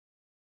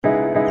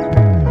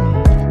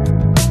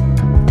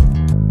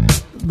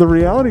the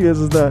reality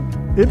is that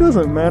it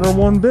doesn't matter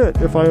one bit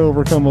if I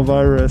overcome a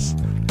virus.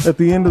 At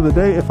the end of the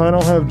day, if I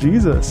don't have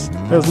Jesus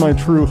as my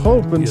true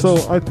hope. And so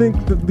I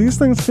think that these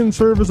things can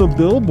serve as a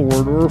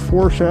billboard or a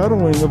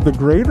foreshadowing of the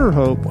greater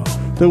hope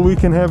that we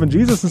can have in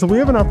Jesus. And so we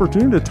have an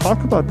opportunity to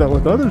talk about that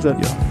with others. That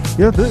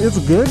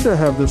it's good to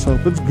have this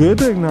hope. It's good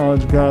to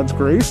acknowledge God's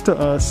grace to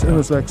us in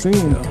this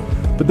vaccine.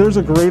 But there's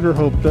a greater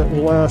hope that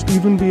will last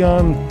even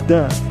beyond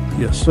death.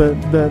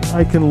 That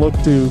I can look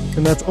to,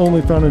 and that's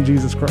only found in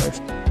Jesus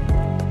Christ.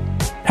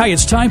 Hi,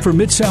 it's time for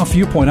Mid-South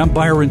Viewpoint. I'm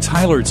Byron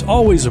Tyler. It's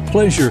always a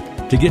pleasure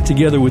to get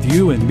together with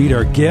you and meet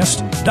our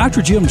guest.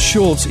 Dr. Jim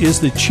Schultz is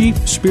the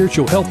Chief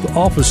Spiritual Health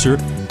Officer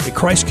at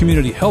Christ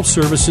Community Health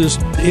Services.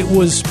 It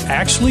was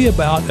actually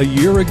about a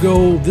year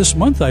ago this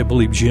month, I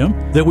believe, Jim,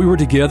 that we were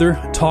together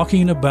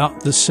talking about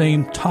the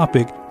same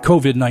topic,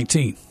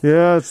 COVID-19.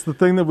 Yeah, it's the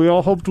thing that we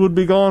all hoped would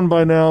be gone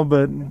by now,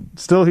 but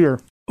still here.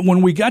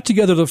 When we got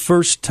together the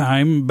first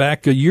time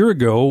back a year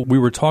ago, we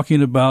were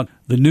talking about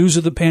the news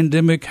of the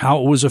pandemic,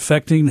 how it was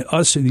affecting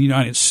us in the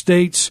United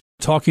States,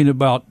 talking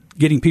about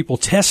getting people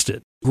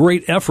tested.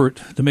 Great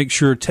effort to make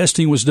sure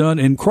testing was done.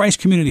 And Christ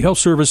Community Health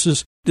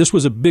Services, this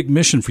was a big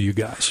mission for you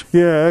guys.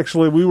 Yeah,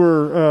 actually, we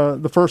were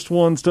the first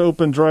ones to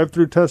open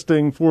drive-through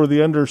testing for the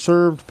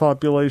underserved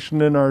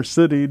population in our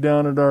city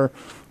down at our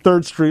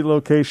 3rd Street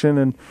location.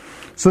 And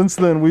since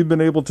then, we've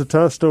been able to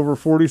test over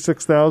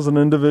 46,000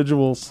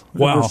 individuals in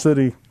the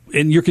city.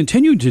 And you're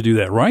continuing to do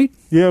that, right?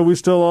 Yeah, we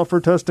still offer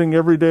testing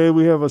every day.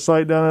 We have a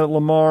site down at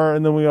Lamar,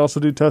 and then we also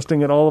do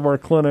testing at all of our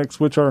clinics,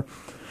 which are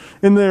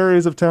in the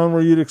areas of town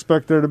where you'd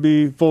expect there to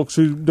be folks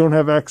who don't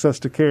have access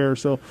to care.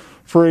 So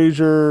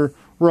Fraser,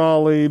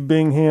 Raleigh,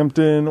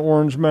 Binghamton,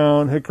 Orange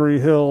Mound, Hickory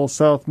Hill,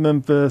 South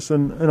Memphis,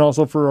 and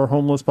also for our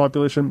homeless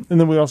population. And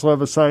then we also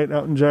have a site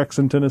out in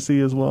Jackson, Tennessee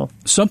as well.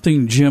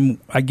 Something,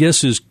 Jim, I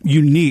guess is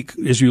unique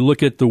as you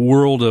look at the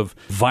world of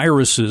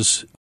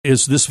viruses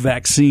is this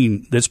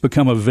vaccine that's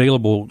become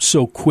available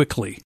so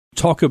quickly.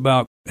 Talk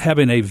about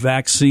having a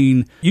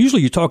vaccine.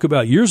 Usually you talk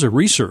about years of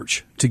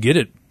research to get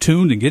it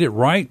tuned and get it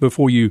right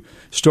before you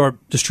start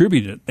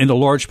distributing it in a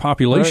large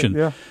population. Right,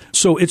 yeah.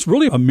 So it's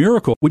really a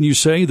miracle when you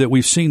say that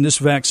we've seen this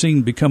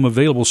vaccine become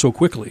available so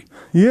quickly.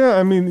 Yeah,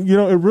 I mean, it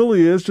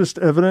really is just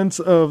evidence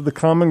of the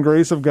common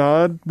grace of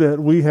God that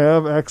we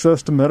have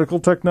access to medical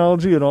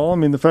technology at all. I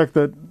mean, the fact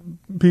that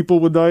people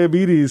with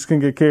diabetes can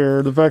get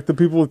care, the fact that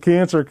people with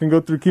cancer can go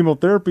through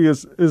chemotherapy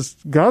is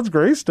God's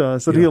grace to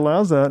us that He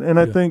allows that. And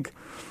I think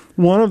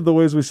one of the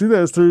ways we see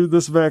that is through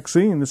this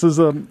vaccine. This is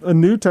a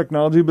new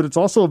technology, but it's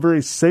also a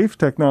very safe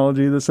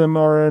technology, this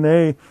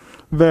mRNA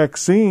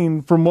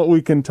vaccine, from what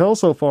we can tell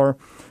so far.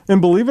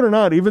 And believe it or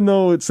not, even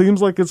though it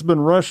seems like it's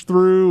been rushed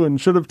through and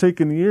should have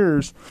taken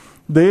years,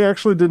 they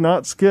actually did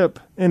not skip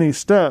any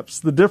steps.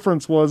 The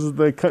difference was that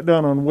they cut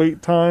down on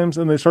wait times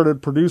and they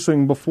started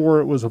producing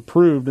before it was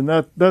approved. And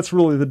that's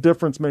really the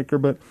difference maker.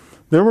 But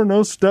there were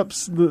no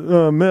steps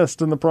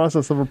missed in the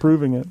process of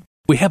approving it.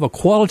 We have a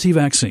quality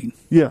vaccine.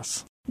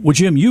 Yes. Well,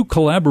 Jim, you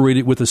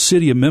collaborated with the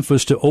city of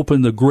Memphis to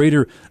open the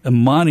Greater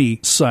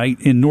Imani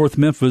site in North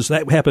Memphis.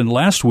 That happened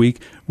last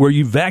week, where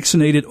you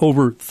vaccinated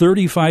over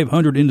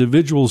 3,500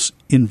 individuals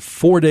in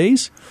 4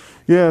 days.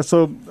 Yeah,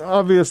 so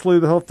obviously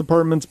the health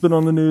department's been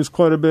on the news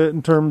quite a bit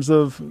in terms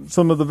of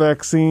some of the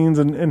vaccines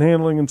and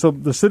handling. And so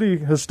the city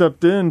has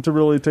stepped in to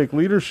really take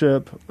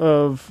leadership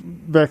of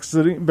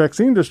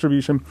vaccine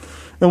distribution.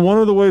 And one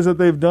of the ways that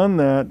they've done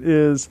that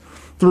is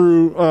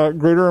through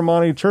Greater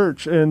Imani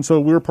Church. And so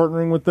we're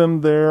partnering with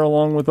them there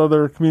along with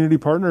other community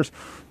partners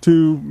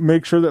to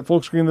make sure that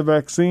folks are getting the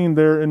vaccine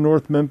there in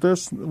North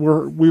Memphis.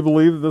 We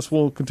believe that this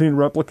will continue to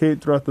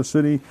replicate throughout the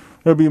city.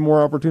 There'll be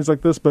more opportunities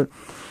like this. But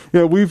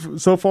yeah, we've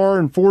so far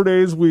in 4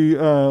 days, we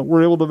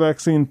were able to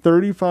vaccine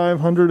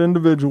 3,500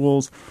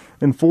 individuals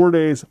in 4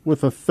 days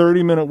with a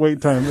 30-minute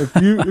wait time.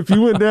 If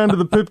you went down to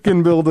the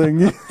Pipkin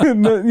building,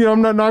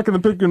 I'm not knocking the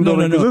Pipkin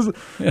building because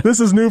this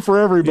is new for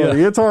everybody.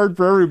 Yeah. It's hard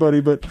for everybody,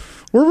 but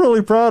we're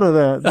really proud of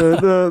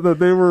that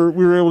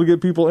we were able to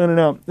get people in and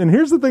out. And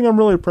here's the thing I'm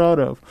really proud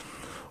of.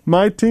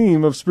 My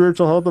team of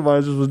spiritual health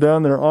advisors was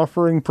down there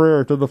offering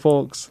prayer to the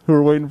folks who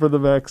are waiting for the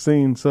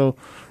vaccine. So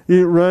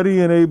ready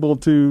and able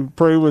to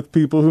pray with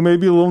people who may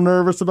be a little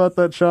nervous about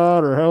that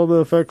shot or how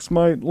the effects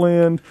might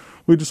land.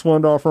 We just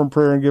wanted to offer them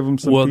prayer and give them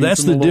some peace. Well,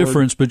 that's the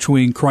difference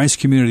between Christ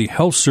Community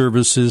Health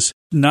Services,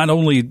 not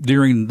only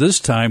during this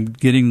time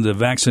getting the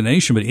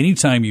vaccination, but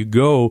anytime you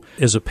go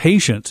as a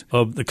patient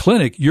of the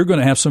clinic, you're going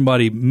to have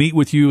somebody meet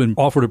with you and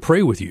offer to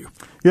pray with you.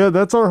 Yeah,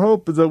 that's our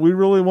hope, is that we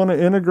really want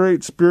to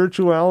integrate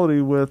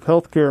spirituality with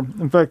healthcare.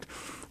 In fact,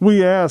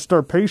 we asked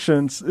our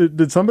patients,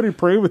 did somebody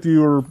pray with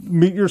you or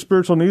meet your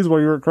spiritual needs while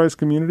you were at Christ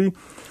Community?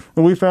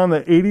 And we found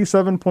that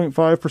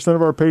 87.5%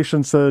 of our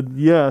patients said,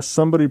 yes,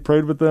 somebody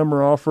prayed with them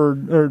or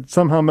offered or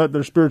somehow met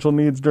their spiritual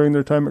needs during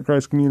their time at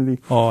Christ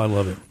Community. Oh, I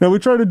love it. Now, we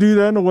try to do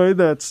that in a way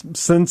that's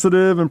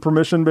sensitive and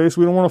permission-based.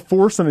 We don't want to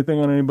force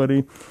anything on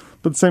anybody.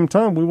 But at the same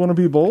time, we want to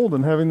be bold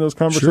in having those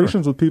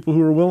conversations with people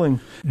who are willing.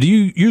 Do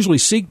you usually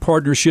seek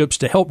partnerships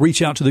to help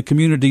reach out to the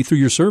community through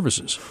your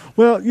services?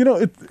 Well,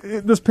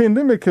 this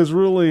pandemic has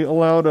really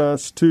allowed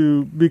us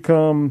to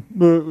become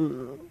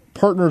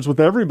partners with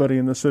everybody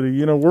in the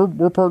city.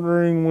 We're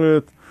partnering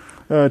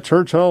with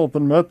Church Health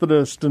and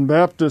Methodist and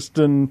Baptist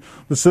and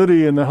the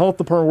city and the health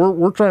department.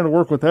 We're trying to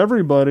work with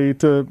everybody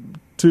to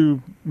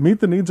meet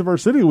the needs of our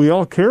city. We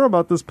all care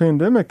about this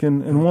pandemic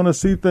and want to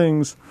see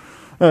things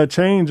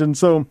change. And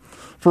so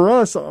for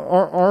us,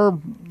 our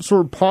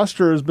sort of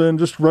posture has been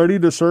just ready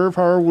to serve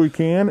however we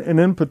can. And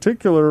in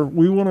particular,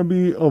 we want to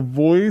be a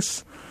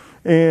voice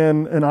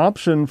and an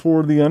option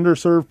for the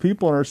underserved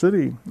people in our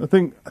city. I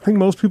think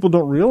most people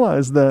don't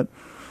realize that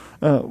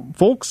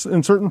folks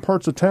in certain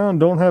parts of town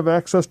don't have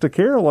access to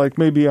care like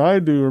maybe I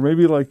do or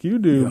maybe like you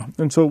do. Yeah.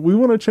 And so we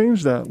want to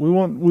change that. We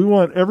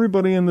want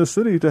everybody in the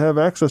city to have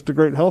access to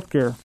great health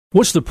care.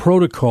 What's the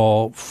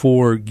protocol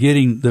for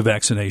getting the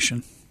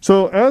vaccination?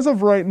 So as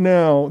of right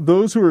now,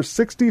 those who are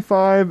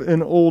 65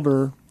 and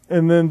older,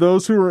 and then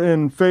those who are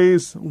in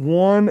phase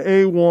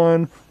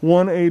 1A1,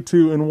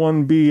 1A2, and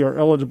 1B are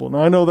eligible. Now,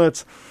 I know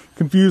that's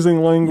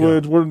confusing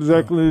language. Yeah. What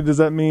exactly does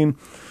that mean?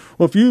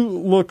 Well, if you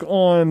look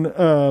on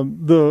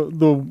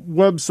the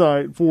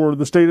website for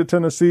the state of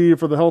Tennessee,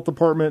 for the health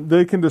department,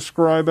 they can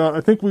describe out,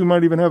 I think we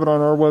might even have it on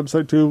our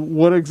website too,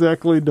 what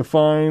exactly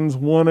defines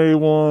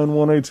 1A1,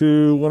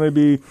 1A2,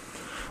 1AB.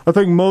 I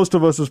think most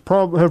of us have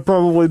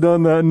probably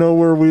done that and know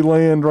where we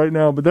land right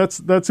now, but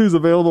that's who's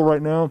available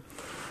right now.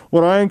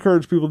 What I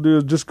encourage people to do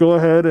is just go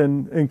ahead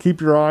and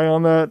keep your eye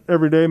on that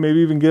every day, maybe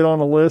even get on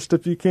a list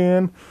if you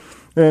can.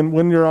 And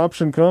when your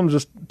option comes,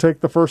 just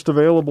take the first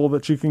available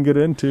that you can get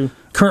into.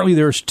 Currently,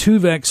 there's 2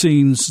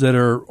 vaccines that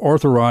are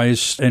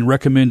authorized and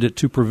recommended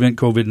to prevent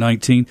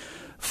COVID-19.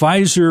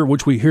 Pfizer,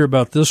 which we hear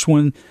about this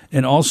one,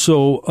 and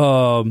also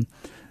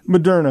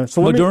Moderna.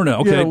 So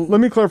okay. Let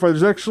me clarify.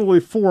 There's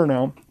actually 4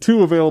 now,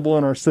 2 available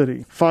in our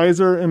city.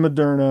 Pfizer and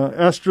Moderna.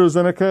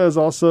 AstraZeneca has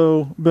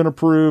also been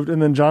approved,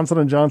 and then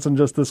Johnson & Johnson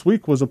just this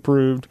week was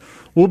approved.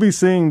 We'll be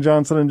seeing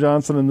Johnson &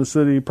 Johnson in the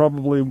city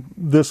probably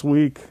this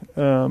week,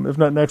 if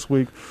not next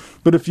week.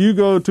 But if you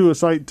go to a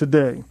site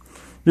today,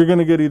 you're going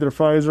to get either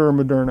Pfizer or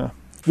Moderna.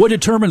 What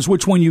determines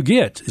which one you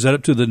get? Is that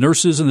up to the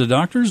nurses and the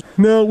doctors?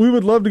 No, we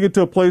would love to get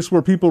to a place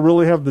where people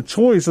really have the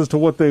choice as to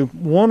what they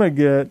want to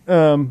get.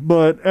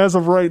 But as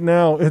of right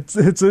now, it's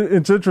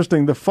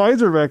interesting. The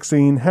Pfizer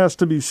vaccine has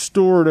to be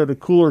stored at a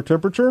cooler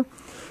temperature.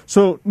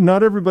 So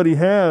not everybody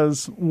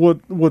has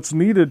what's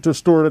needed to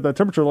store it at that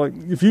temperature. Like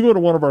if you go to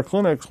one of our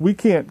clinics, we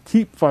can't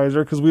keep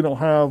Pfizer because we don't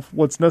have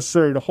what's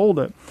necessary to hold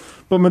it.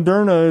 But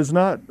Moderna is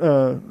not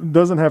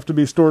doesn't have to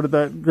be stored at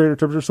that greater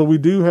temperature, so we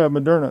do have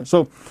Moderna.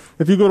 So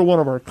if you go to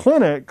one of our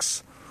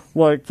clinics,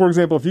 like for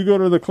example, if you go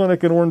to the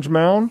clinic in Orange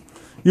Mound,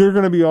 you're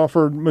going to be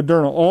offered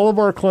Moderna. All of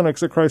our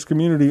clinics at Christ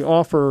Community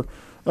offer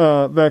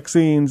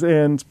vaccines,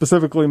 and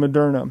specifically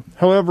Moderna.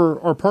 However,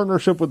 our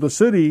partnership with the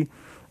city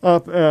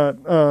up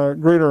at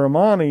Greater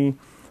Amani,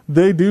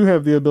 they do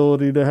have the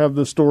ability to have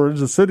the storage,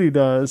 the city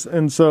does,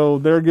 and so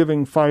they're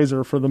giving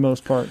Pfizer for the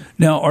most part.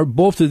 Now, are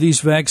both of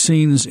these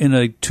vaccines in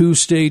a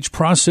 2-stage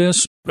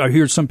process? I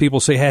hear some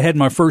people say, hey, I had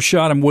my first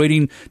shot, I'm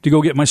waiting to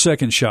go get my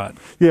second shot.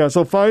 Yeah,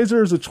 so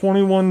Pfizer is a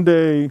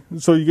 21-day,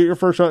 so you get your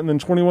first shot, and then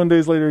 21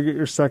 days later you get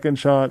your second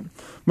shot.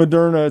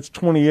 Moderna, it's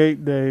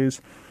 28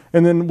 days.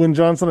 And then when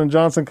Johnson &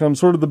 Johnson comes,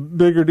 sort of the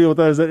bigger deal with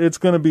that is that it's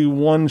going to be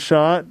one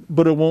shot,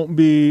 but it won't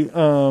be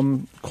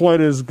quite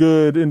as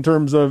good in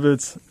terms of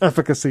its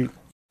efficacy.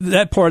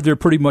 That part, they're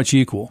pretty much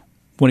equal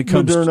when it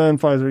comes Moderna and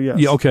Pfizer, yes.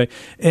 Yeah, okay.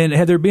 And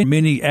have there been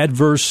many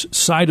adverse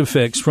side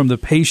effects from the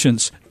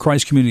patients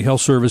Christ Community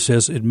Health Service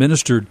has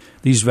administered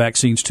these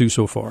vaccines to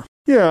so far?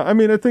 Yeah, I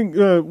mean, I think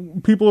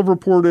people have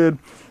reported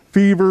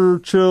fever,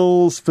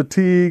 chills,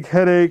 fatigue,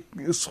 headache,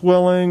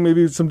 swelling,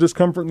 maybe some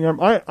discomfort in the arm.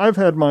 I've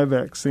had my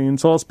vaccine,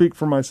 so I'll speak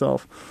for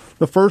myself.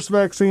 The first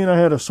vaccine, I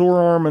had a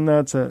sore arm, and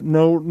that's it.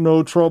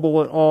 No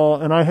trouble at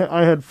all, and I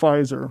had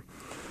Pfizer.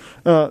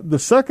 The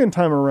second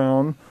time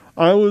around,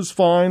 I was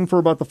fine for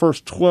about the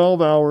first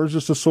 12 hours,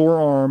 just a sore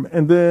arm,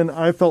 and then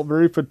I felt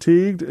very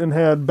fatigued and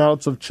had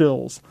bouts of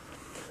chills.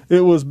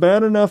 It was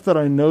bad enough that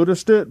I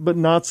noticed it, but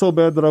not so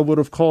bad that I would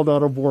have called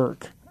out of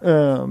work.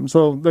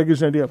 So that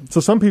gives you an idea. So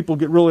some people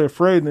get really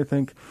afraid and they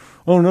think,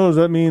 oh no, does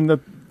that mean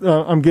that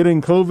I'm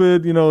getting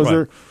COVID? Is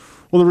there?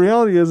 Well, the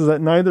reality is that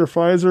neither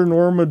Pfizer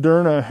nor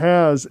Moderna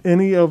has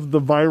any of the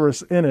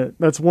virus in it.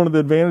 That's one of the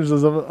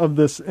advantages of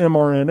this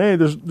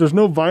mRNA. There's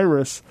no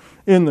virus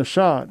in the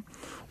shot.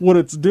 What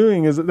it's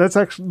doing is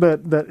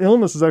that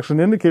illness is actually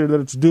an indicator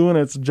that it's doing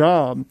its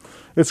job.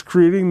 It's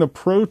creating the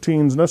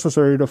proteins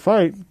necessary to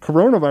fight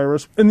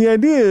coronavirus. And the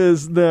idea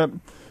is that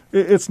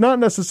it's not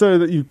necessarily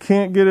that you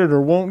can't get it or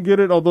won't get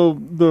it, although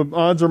the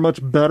odds are much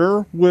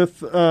better with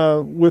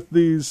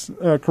these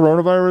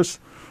coronavirus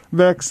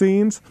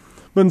vaccines.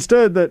 But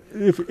instead, that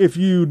if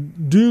you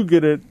do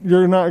get it,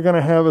 you're not going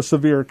to have a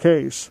severe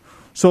case.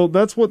 So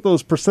that's what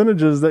those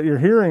percentages that you're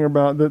hearing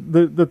about,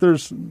 that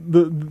there's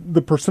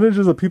the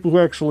percentages of people who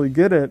actually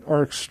get it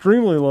are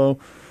extremely low.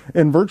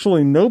 and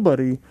virtually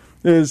nobody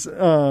is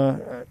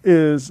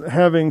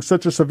having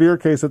such a severe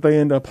case that they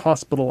end up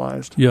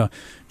hospitalized. Yeah.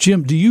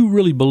 Jim, do you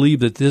really believe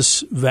that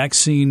this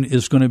vaccine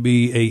is going to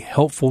be a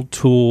helpful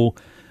tool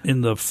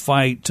in the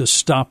fight to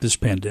stop this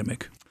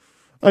pandemic?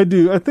 I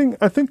do. I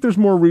think there's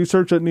more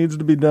research that needs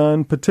to be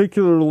done,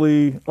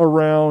 particularly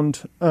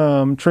around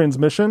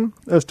transmission,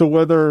 as to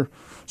whether.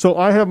 So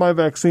I have my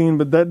vaccine,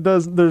 but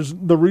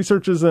the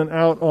research isn't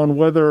out on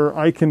whether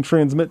I can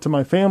transmit to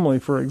my family,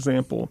 for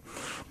example.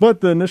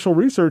 But the initial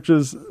research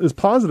is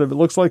positive. It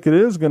looks like it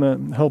is going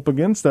to help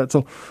against that.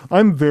 So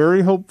I'm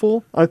very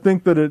hopeful. I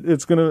think that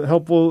it's going to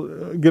help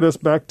get us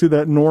back to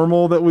that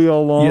normal that we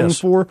all long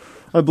for.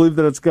 I believe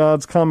that it's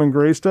God's common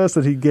grace to us,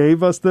 that He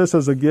gave us this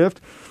as a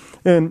gift.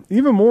 And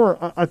even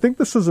more, I think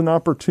this is an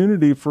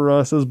opportunity for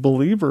us as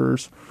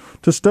believers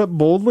to step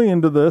boldly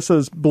into this,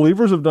 as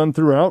believers have done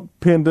throughout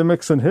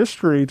pandemics in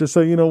history, to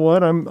say, you know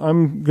what, I'm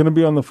going to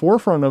be on the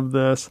forefront of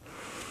this,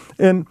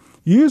 and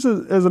use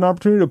it as an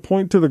opportunity to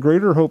point to the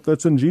greater hope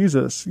that's in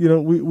Jesus. You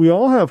know, we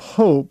all have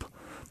hope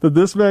that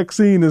this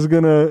vaccine is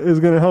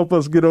gonna help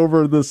us get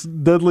over this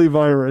deadly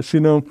virus. You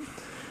know,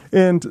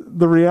 and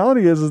the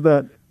reality is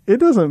that it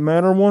doesn't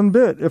matter one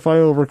bit if I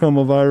overcome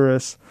a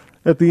virus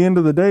at the end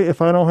of the day if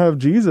I don't have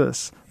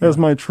Jesus as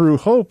my true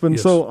hope. And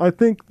so I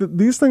think that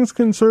these things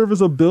can serve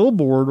as a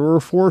billboard or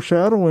a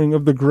foreshadowing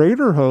of the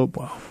greater hope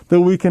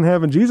that we can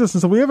have in Jesus.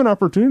 And so we have an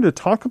opportunity to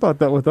talk about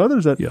that with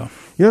others, that,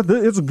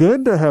 it's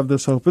good to have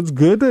this hope. It's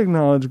good to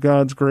acknowledge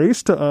God's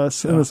grace to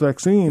us in this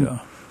vaccine. Yeah.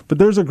 But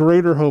there's a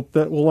greater hope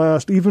that will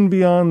last even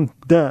beyond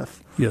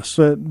death. Yes.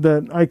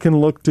 That I can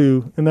look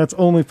to, and that's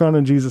only found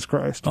in Jesus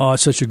Christ. Oh,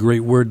 it's such a great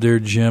word there,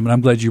 Jim, and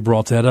I'm glad you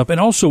brought that up. And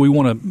also, we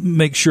want to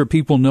make sure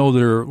people know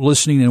that are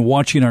listening and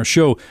watching our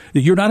show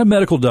that you're not a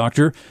medical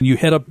doctor. You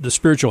head up the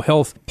spiritual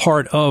health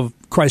part of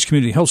Christ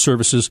Community Health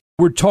Services.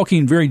 We're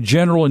talking very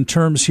general in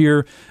terms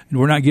here, and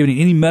we're not giving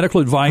any medical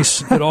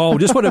advice at all. We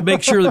just want to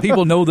make sure that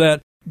people know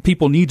that.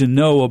 People need to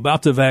know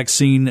about the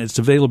vaccine, its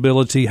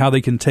availability, how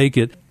they can take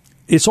it.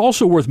 It's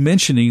also worth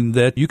mentioning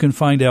that you can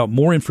find out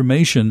more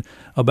information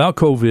about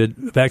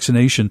COVID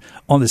vaccination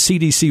on the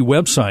CDC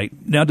website.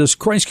 Now, does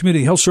Christ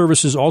Community Health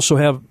Services also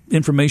have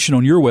information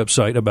on your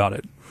website about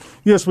it?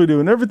 Yes, we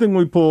do. And everything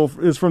we pull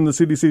is from the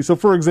CDC. So,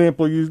 for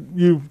example,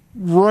 you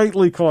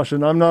rightly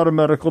caution, I'm not a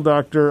medical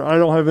doctor. I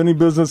don't have any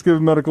business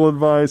giving medical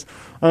advice.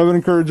 I would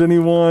encourage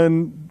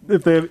anyone,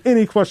 if they have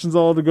any questions at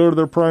all, to go to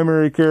their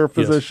primary care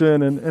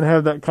physician and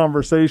have that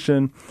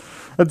conversation.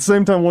 At the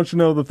same time, I want you to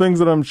know the things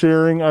that I'm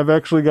sharing, I've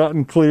actually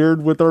gotten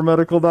cleared with our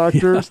medical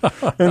doctors,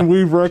 and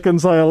we've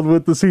reconciled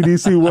with the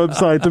CDC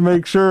website to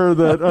make sure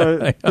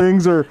that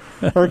things are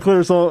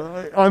clear.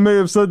 So I may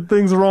have said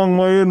things the wrong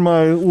way in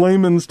my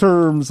layman's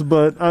terms,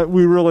 but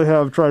we really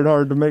have tried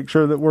hard to make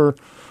sure that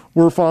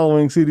we're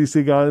following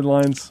CDC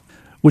guidelines.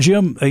 Well,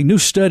 Jim, a new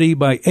study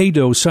by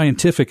ADO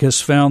Scientific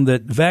has found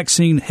that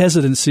vaccine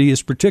hesitancy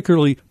is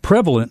particularly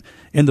prevalent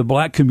in the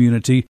Black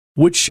community,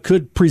 which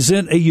could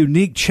present a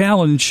unique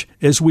challenge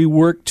as we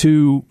work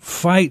to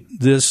fight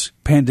this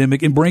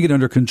pandemic and bring it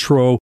under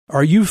control.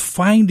 Are you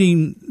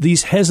finding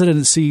these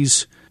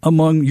hesitancies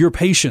among your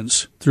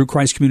patients through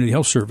Christ Community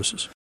Health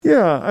Services?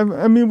 Yeah,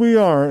 I mean, we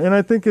are, and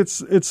I think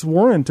it's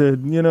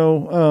warranted. You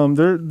know,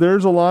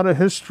 there's a lot of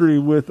history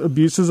with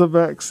abuses of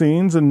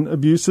vaccines and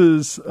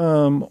abuses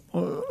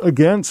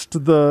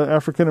against the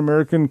African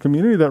American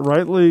community that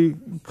rightly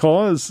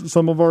cause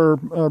some of our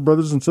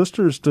brothers and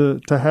sisters to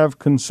have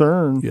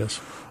concern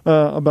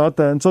about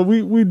that. And so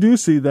we do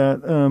see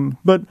that,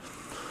 but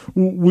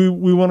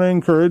we want to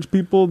encourage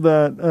people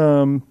that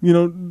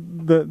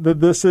that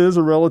this is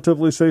a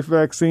relatively safe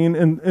vaccine,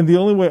 and the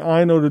only way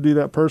I know to do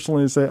that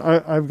personally is say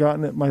I've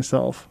gotten it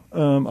myself.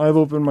 I've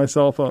opened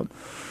myself up.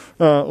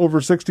 Over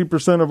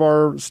 60% of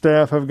our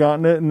staff have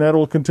gotten it, and that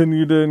will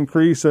continue to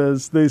increase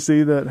as they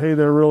see that, hey,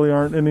 there really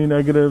aren't any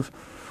negative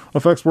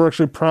effects. We're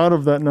actually proud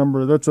of that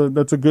number. That's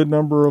a good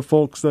number of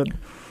folks that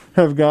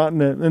have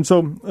gotten it, and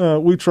so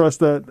we trust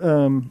that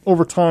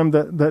over time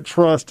that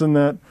trust and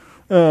that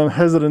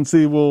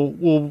hesitancy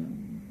will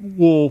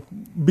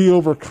be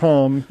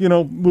overcome,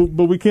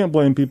 but we can't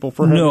blame people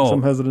for having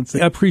some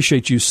hesitancy. I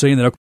appreciate you saying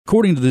that.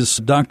 According to this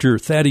Dr.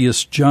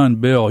 Thaddeus John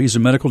Bell, he's a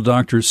medical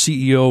doctor,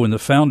 CEO, and the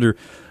founder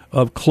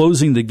of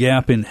Closing the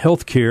Gap in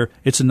Healthcare.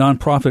 It's a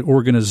nonprofit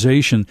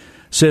organization.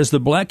 Says the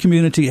Black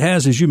community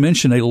has, as you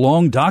mentioned, a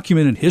long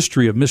documented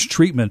history of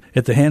mistreatment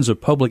at the hands of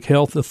public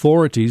health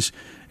authorities,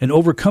 and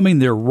overcoming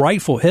their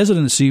rightful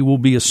hesitancy will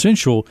be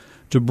essential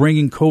to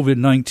bringing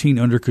COVID-19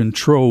 under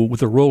control with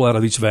the rollout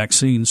of these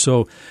vaccines.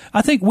 So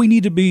I think we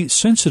need to be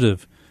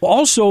sensitive.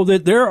 Also,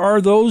 that there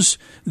are those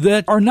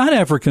that are not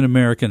African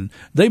American.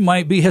 They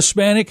might be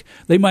Hispanic,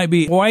 they might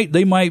be white,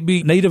 they might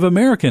be Native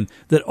American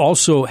that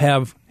also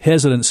have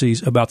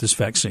hesitancies about this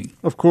vaccine.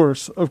 Of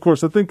course.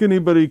 I think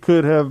anybody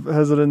could have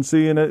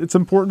hesitancy, and it's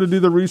important to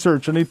do the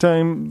research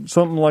anytime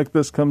something like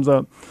this comes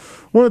up.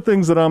 One of the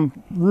things that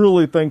I'm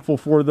really thankful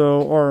for,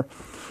 though, are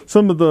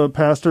some of the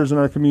pastors in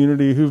our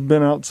community who've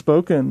been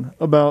outspoken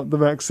about the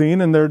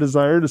vaccine and their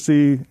desire to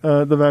see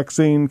the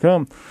vaccine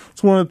come.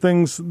 It's one of the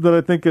things that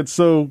I think it's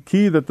so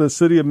key that the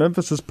city of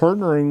Memphis is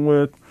partnering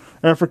with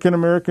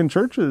African-American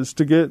churches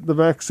to get the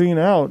vaccine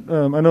out.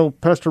 I know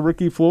Pastor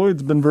Ricky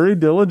Floyd's been very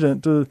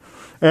diligent to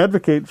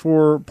advocate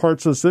for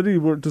parts of the city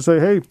to say,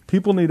 hey,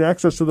 people need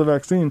access to the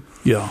vaccine.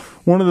 Yeah.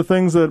 One of the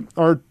things that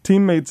our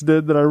teammates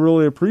did that I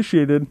really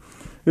appreciated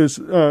is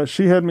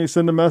she had me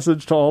send a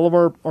message to all of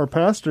our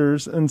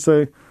pastors and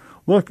say,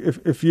 look,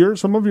 if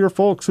some of your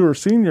folks who are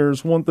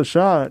seniors want the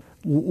shot,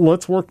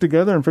 let's work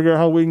together and figure out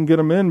how we can get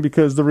them in,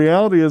 because the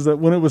reality is that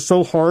when it was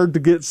so hard to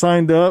get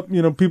signed up,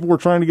 people were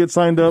trying to get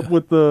signed up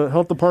with the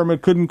health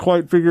department, couldn't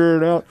quite figure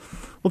it out.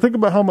 Well, think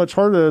about how much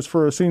harder it is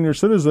for a senior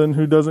citizen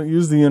who doesn't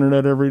use the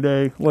internet every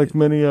day like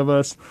many of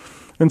us.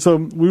 And so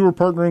we were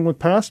partnering with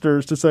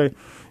pastors to say,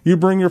 you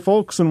bring your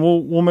folks and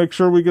we'll make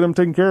sure we get them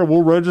taken care of.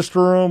 We'll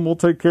register them. We'll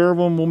take care of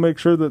them. We'll make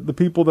sure that the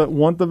people that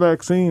want the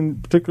vaccine,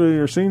 particularly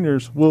your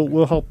seniors,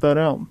 will help that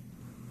out.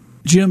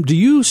 Jim, do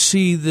you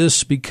see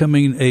this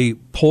becoming a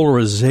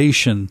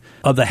polarization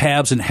of the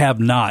haves and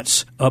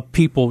have-nots of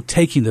people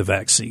taking the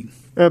vaccine?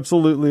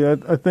 Absolutely.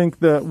 I think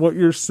that what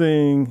you're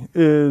seeing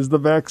is the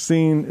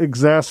vaccine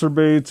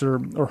exacerbates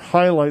or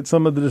highlights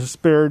some of the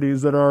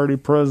disparities that are already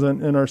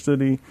present in our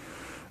city,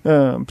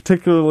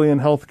 particularly in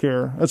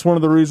healthcare. That's one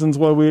of the reasons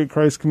why we at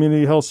Christ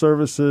Community Health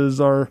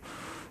Services are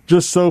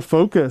just so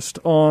focused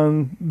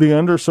on the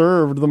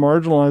underserved, the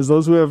marginalized,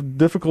 those who have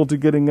difficulty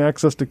getting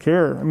access to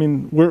care. I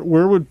mean,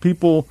 where would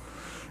people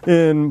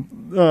in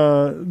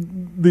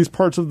these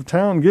parts of the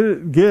town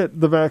get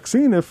the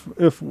vaccine if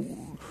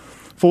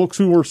folks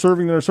who were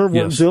serving their service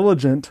weren't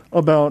diligent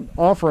about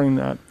offering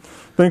that?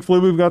 Thankfully,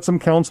 we've got some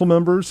council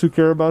members who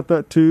care about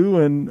that too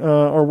and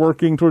are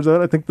working towards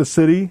that. I think the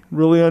city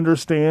really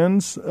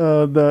understands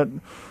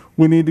that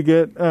we need to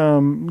get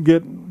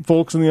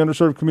folks in the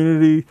underserved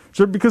community,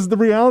 because the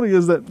reality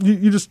is that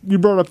you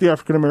brought up the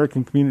African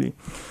American community.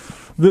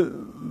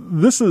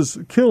 This is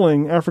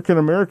killing African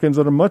Americans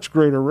at a much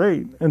greater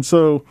rate, and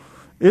so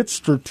it's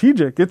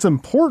strategic. It's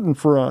important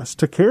for us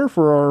to care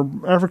for our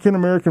African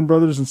American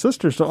brothers and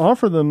sisters, to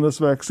offer them this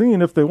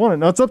vaccine if they want it.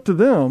 Now, it's up to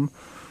them.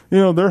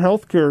 Their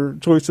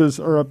healthcare choices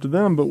are up to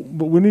them, but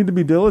we need to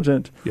be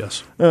diligent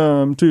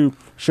to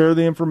share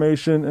the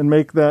information and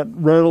make that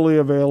readily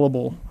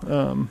available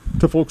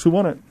to folks who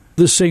want it.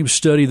 This same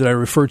study that I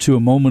referred to a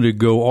moment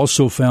ago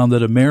also found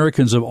that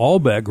Americans of all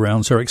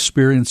backgrounds are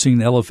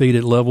experiencing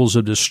elevated levels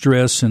of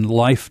distress and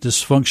life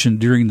dysfunction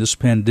during this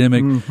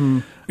pandemic. Mm-hmm.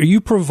 Are you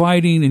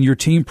providing and your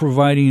team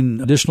providing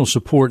additional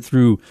support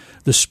through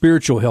the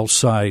spiritual health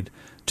side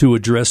to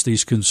address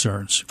these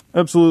concerns?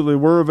 Absolutely.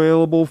 We're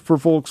available for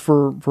folks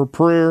for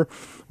prayer.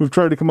 We've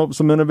tried to come up with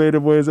some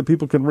innovative ways that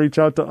people can reach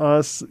out to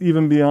us,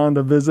 even beyond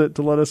a visit,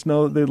 to let us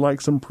know that they'd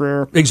like some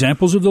prayer.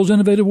 Examples of those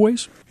innovative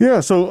ways? Yeah,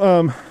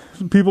 so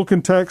people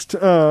can text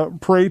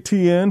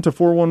PRAYTN to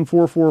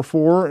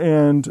 41444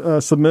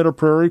 and submit a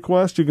prayer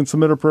request. You can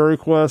submit a prayer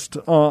request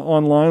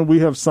online. We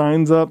have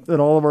signs up at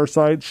all of our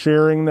sites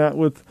sharing that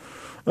with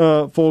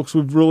folks.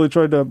 We've really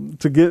tried to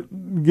get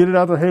it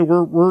out there. Hey,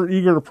 we're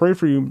eager to pray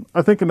for you.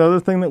 I think another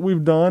thing that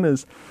we've done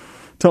is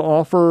to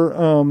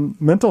offer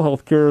mental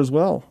health care as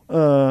well.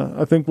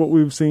 I think what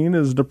we've seen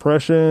is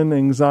depression,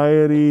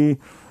 anxiety,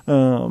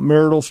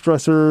 marital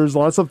stressors,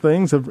 lots of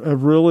things have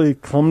really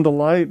come to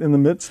light in the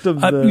midst of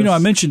this. I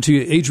mentioned to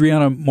you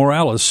Adriana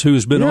Morales,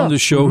 who's been on the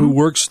show, who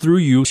works through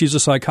you. She's a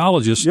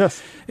psychologist.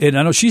 Yes. And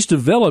I know she's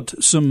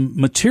developed some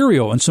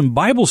material and some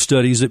Bible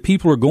studies that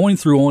people are going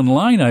through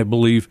online, I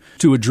believe,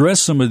 to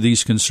address some of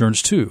these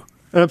concerns too.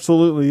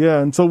 Absolutely, yeah.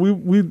 And so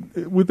we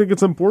think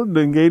it's important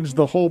to engage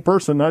the whole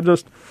person, not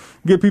just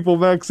get people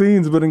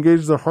vaccines, but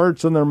engage their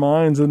hearts and their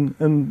minds and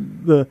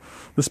the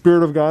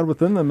Spirit of God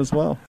within them as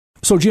well.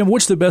 So, Jim,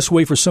 what's the best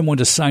way for someone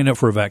to sign up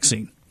for a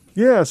vaccine?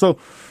 Yeah, so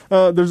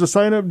there's a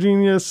Sign Up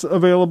Genius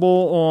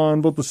available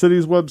on both the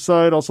city's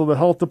website. Also, the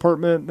health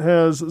department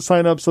has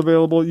sign-ups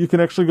available. You can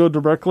actually go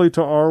directly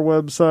to our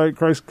website,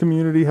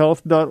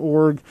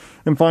 christcommunityhealth.org,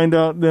 and find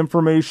out the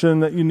information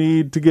that you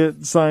need to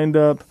get signed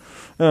up.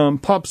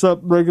 Pops up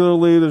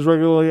regularly. There's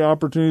regularly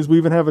opportunities. We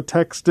even have a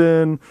text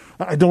in.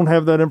 I don't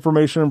have that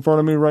information in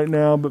front of me right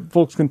now, but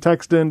folks can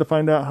text in to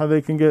find out how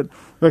they can get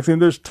vaccine.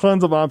 There's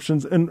tons of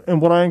options. And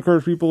what I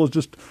encourage people is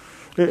just,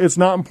 it's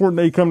not important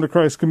that you come to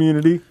Christ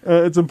Community.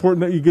 It's important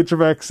that you get your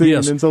vaccine.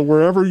 Yes. And so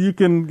wherever you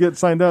can get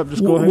signed up,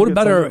 just go ahead and get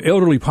signed up. What about our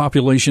elderly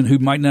population who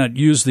might not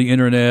use the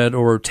internet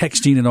or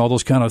texting and all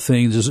those kind of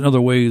things? Is another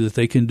way that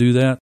they can do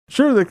that?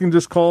 Sure, they can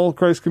just call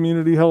Christ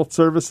Community Health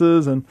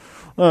Services and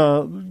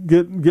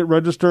get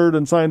registered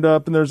and signed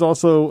up. And there's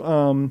also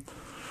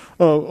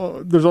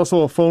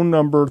a phone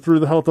number through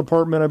the health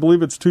department. I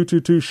believe it's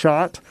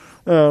 222-SHOT,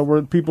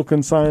 where people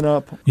can sign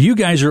up. You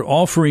guys are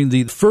offering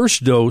the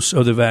first dose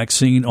of the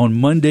vaccine on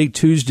Monday,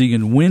 Tuesday,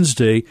 and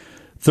Wednesday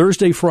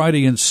Thursday,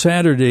 Friday, and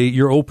Saturday,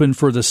 you're open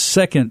for the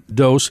second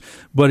dose.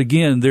 But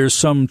again, there's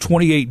some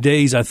 28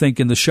 days, I think,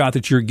 in the shot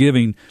that you're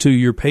giving to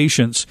your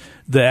patients.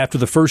 That after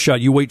the first shot,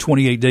 you wait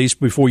 28 days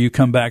before you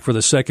come back for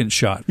the second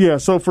shot. Yeah,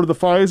 so for the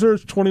Pfizer,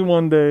 it's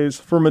 21 days.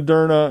 For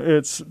Moderna,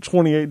 it's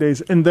 28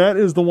 days. And that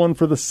is the one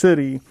for the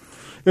city.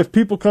 If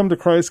people come to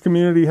Christ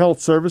Community Health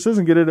Services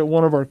and get it at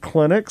one of our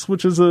clinics,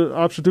 which is an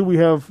option too, we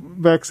have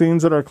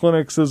vaccines at our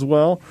clinics as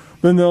well,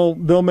 then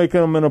they'll make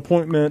them an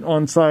appointment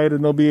on site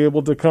and they'll be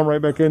able to come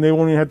right back in. They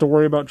won't even have to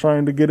worry about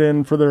trying to get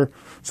in for their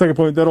second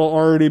appointment. That'll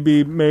already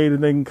be made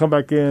and they can come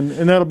back in,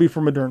 and that'll be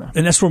for Moderna.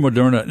 And that's for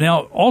Moderna.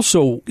 Now,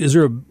 also, is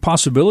there a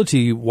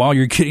possibility while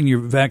you're getting your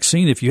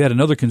vaccine, if you had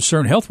another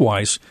concern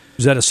health-wise,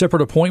 is that a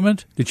separate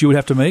appointment that you would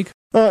have to make?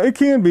 It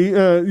can be.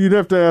 You'd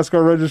have to ask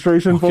our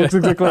registration folks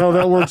exactly how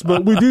that works,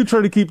 but we do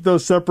try to keep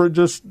those separate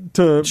just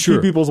to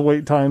keep people's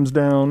wait times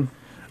down.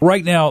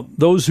 Right now,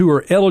 those who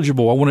are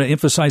eligible, I want to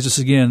emphasize this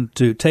again,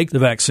 to take the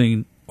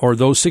vaccine, are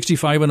those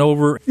 65 and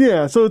over?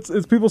 Yeah, so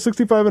it's people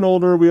 65 and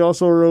older. We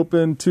also are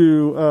open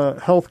to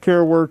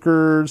healthcare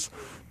workers,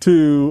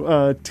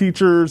 to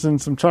teachers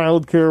and some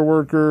child care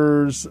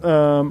workers.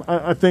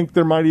 I think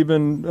there might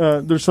even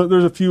there's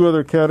a few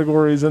other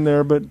categories in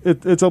there, but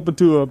it's open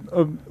to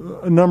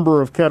a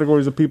number of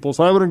categories of people.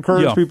 So I would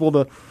encourage people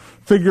to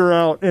figure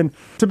out. And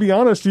to be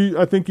honest,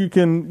 I think you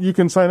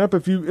can sign up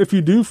if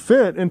you do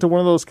fit into one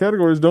of those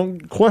categories.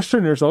 Don't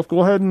question yourself. Go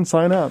ahead and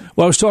sign up.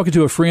 Well, I was talking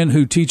to a friend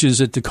who teaches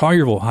at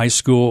DeCoyerville High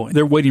School.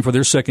 They're waiting for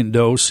their second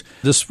dose.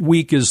 This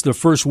week is the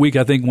first week,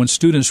 I think, when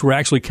students were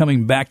actually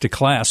coming back to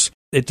class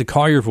at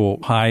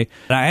DeCoyerville High.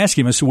 And I asked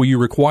him, I said, "Were you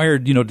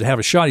required, to have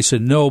a shot?" He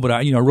said, "No, but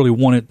I really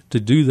wanted to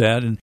do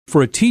that." And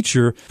for a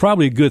teacher,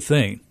 probably a good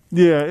thing.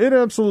 Yeah, it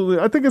absolutely.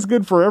 I think it's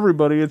good for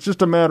everybody. It's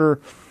just a matter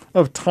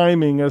of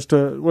timing as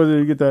to whether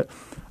you get that.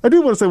 I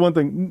do want to say one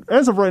thing.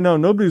 As of right now,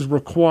 nobody's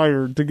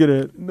required to get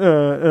it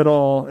at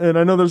all. And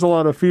I know there's a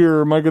lot of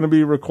fear. Am I going to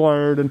be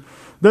required? And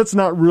that's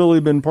not really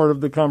been part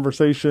of the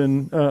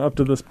conversation up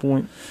to this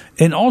point.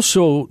 And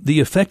also the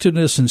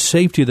effectiveness and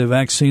safety of the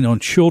vaccine on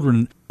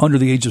children under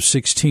the age of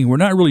 16. We're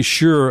not really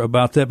sure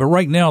about that. But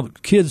right now,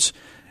 kids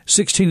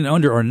 16 and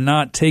under are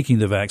not taking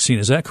the vaccine.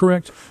 Is that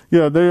correct?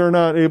 Yeah, they are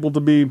not able to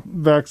be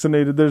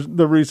vaccinated.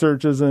 The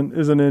research isn't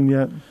in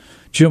yet.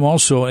 Jim,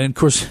 also, and of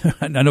course,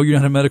 I know you're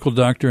not a medical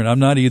doctor, and I'm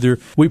not either.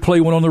 We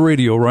play one on the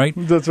radio, right?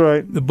 That's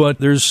right. But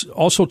there's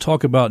also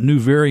talk about new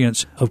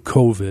variants of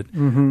COVID.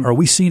 Mm-hmm. Are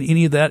we seeing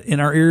any of that in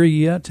our area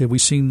yet? Have we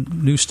seen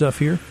new stuff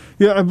here?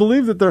 Yeah, I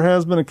believe that there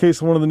has been a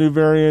case of one of the new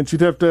variants. You'd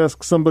have to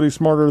ask somebody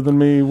smarter than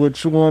me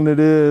which one it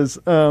is.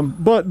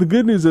 But the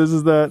good news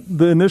is that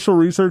the initial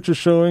research is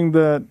showing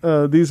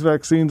that these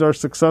vaccines are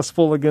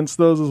successful against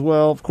those as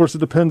well. Of course, it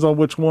depends on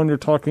which one you're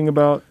talking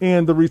about,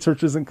 and the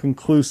research isn't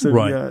conclusive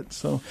yet.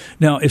 So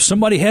now, if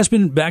somebody has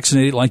been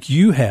vaccinated like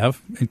you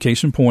have, in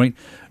case in point,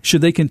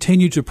 should they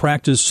continue to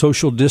practice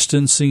social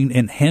distancing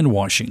and hand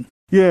washing?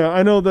 Yeah,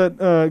 I know that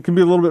it can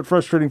be a little bit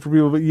frustrating for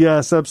people, but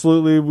yes,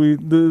 absolutely.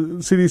 The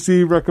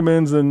CDC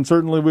recommends, and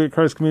certainly we at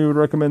Christ Community would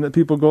recommend that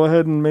people go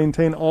ahead and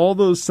maintain all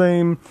those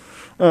same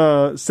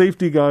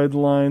safety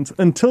guidelines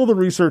until the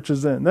research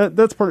is in.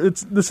 That's part.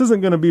 This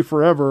isn't going to be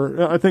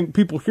forever. I think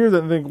people hear that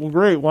and think, well,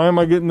 great, why am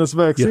I getting this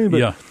vaccine?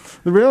 But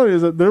the reality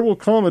is that there will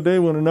come a day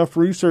when enough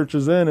research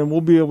is in, and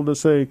we'll be able to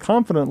say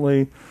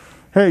confidently,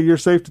 hey, you're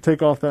safe to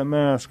take off that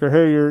mask, or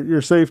hey,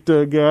 you're safe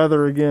to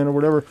gather again, or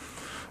whatever.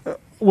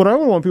 What I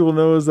would want people to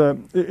know is that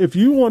if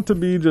you want to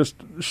be just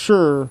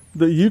sure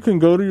that you can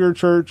go to your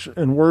church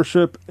and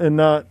worship and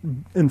not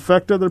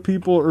infect other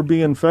people or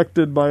be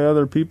infected by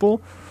other people,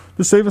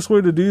 the safest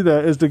way to do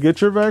that is to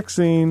get your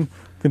vaccine,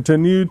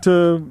 continue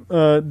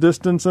to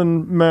distance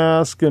and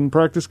mask and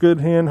practice good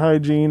hand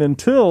hygiene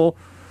until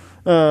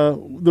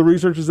the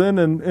research is in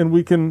and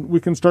we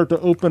can start to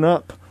open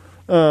up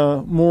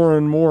more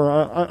and more.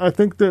 I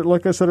think that,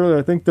 like I said earlier,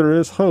 I think there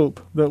is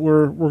hope that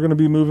we're going to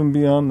be moving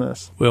beyond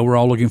this. Well, we're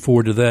all looking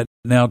forward to that.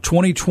 Now,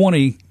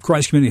 2020,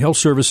 Christ Community Health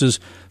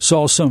Services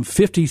saw some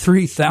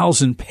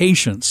 53,000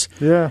 patients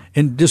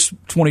in just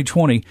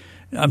 2020.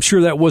 I'm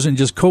sure that wasn't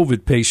just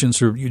COVID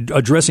patients or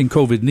addressing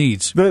COVID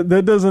needs.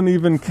 That doesn't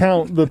even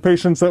count the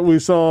patients that we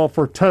saw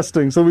for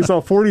testing. So we saw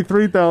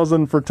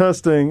 43,000 for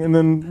testing, and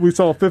then we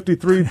saw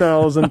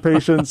 53,000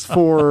 patients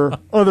for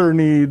other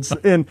needs.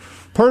 And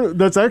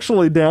that's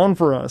actually down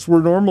for us.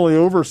 We're normally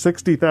over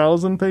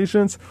 60,000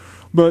 patients.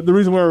 But the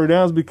reason why we're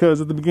down is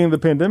because at the beginning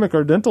of the pandemic,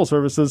 our dental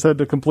services had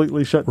to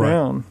completely shut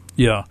down.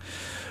 Yeah.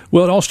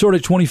 Well, it all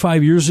started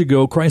 25 years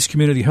ago. Christ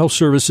Community Health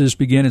Services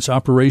began its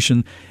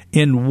operation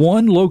in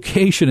one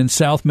location in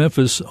South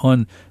Memphis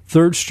on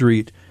 3rd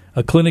Street,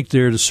 a clinic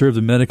there to serve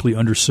the medically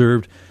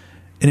underserved.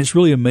 And it's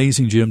really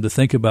amazing, Jim, to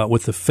think about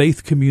what the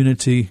faith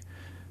community,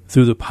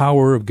 through the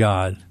power of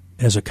God,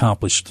 has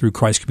accomplished through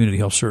Christ Community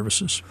Health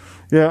Services.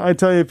 Yeah, I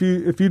tell you,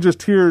 if you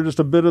just hear just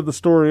a bit of the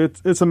story,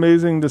 it's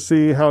amazing to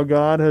see how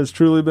God has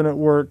truly been at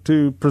work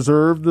to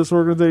preserve this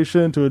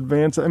organization, to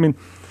advance it. I mean,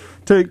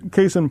 Take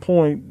case in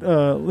point,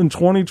 in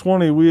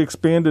 2020, we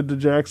expanded to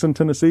Jackson,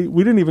 Tennessee.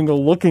 We didn't even go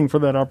looking for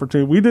that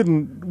opportunity.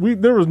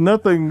 There was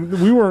nothing.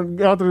 We weren't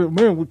out there,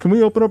 man, can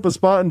we open up a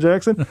spot in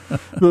Jackson?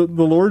 The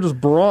Lord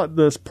just brought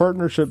this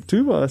partnership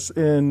to us,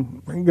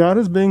 and God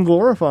is being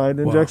glorified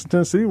in Jackson,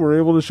 Tennessee. We're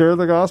able to share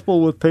the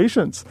gospel with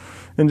patients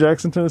in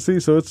Jackson, Tennessee.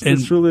 So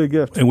it's truly a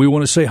gift. And we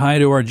want to say hi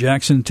to our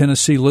Jackson,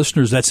 Tennessee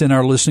listeners. That's in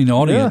our listening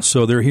audience.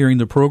 So they're hearing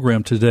the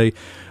program today.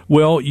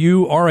 Well,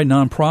 you are a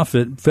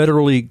nonprofit,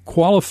 federally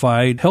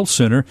qualified health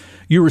center.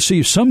 You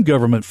receive some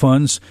government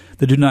funds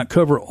that do not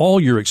cover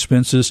all your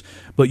expenses,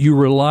 but you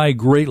rely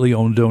greatly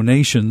on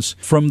donations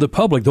from the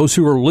public, those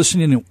who are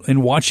listening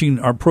and watching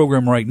our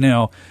program right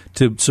now,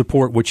 to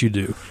support what you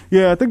do.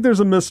 Yeah, I think there's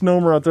a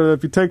misnomer out there that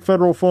if you take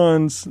federal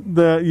funds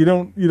that you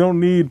don't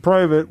need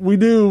private. We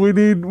do.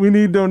 We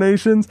need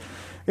donations.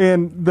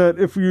 And that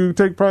if you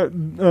take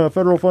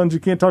federal funds, you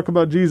can't talk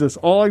about Jesus.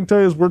 All I can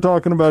tell you is we're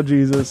talking about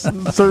Jesus,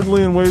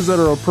 certainly in ways that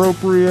are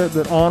appropriate,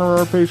 that honor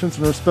our patients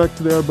and respect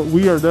to them, but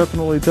we are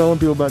definitely telling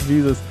people about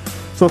Jesus.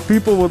 So if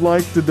people would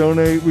like to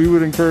donate, we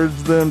would encourage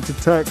them to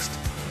text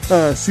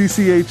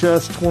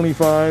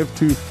CCHS25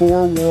 to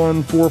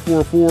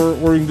 41444,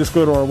 or you can just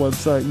go to our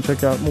website and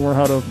check out more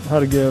how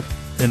to give.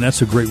 And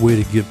that's a great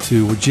way to give,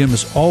 too. Well, Jim,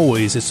 as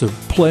always, it's a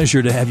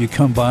pleasure to have you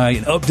come by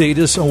and update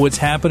us on what's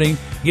happening.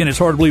 Again, it's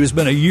hard to believe it's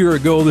been a year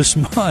ago this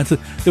month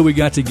that we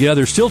got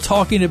together, still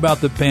talking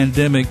about the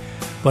pandemic,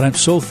 but I'm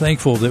so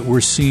thankful that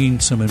we're seeing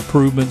some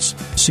improvements,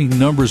 seeing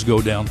numbers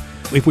go down.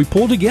 If we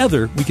pull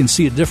together, we can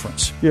see a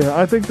difference. Yeah,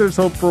 I think there's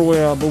hope for a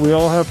way out, but we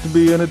all have to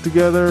be in it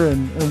together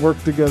and work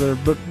together.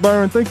 But,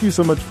 Byron, thank you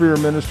so much for your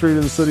ministry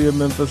to the city of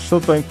Memphis. So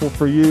thankful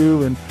for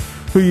you and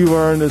who you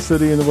are in the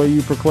city and the way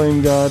you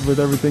proclaim God with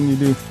everything you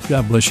do.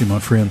 God bless you, my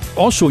friend.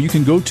 Also, you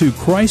can go to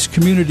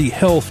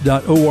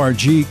ChristCommunityHealth.org,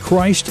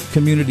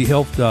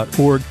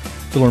 ChristCommunityHealth.org,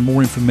 to learn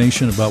more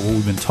information about what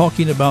we've been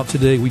talking about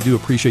today. We do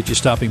appreciate you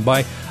stopping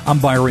by. I'm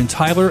Byron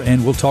Tyler,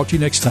 and we'll talk to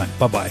you next time.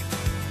 Bye-bye.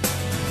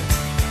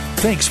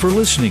 Thanks for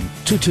listening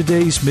to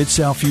today's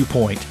Mid-South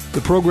Viewpoint.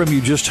 The program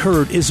you just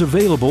heard is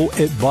available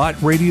at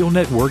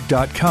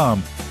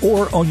BotRadioNetwork.com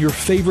or on your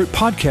favorite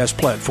podcast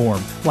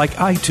platform like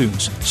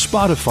iTunes,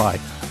 Spotify,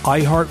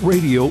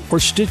 iHeartRadio, or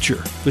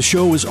Stitcher. The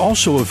show is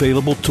also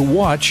available to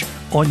watch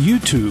on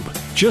YouTube.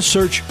 Just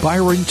search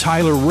Byron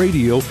Tyler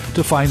Radio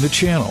to find the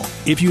channel.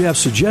 If you have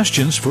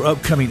suggestions for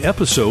upcoming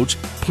episodes,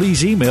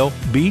 please email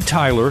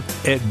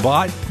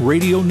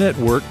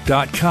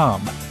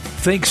btyler@botradionetwork.com.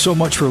 Thanks so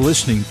much for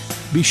listening.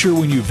 Be sure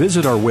when you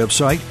visit our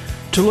website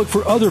to look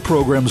for other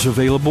programs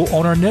available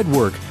on our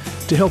network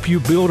to help you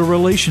build a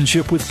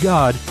relationship with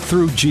God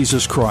through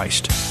Jesus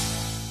Christ.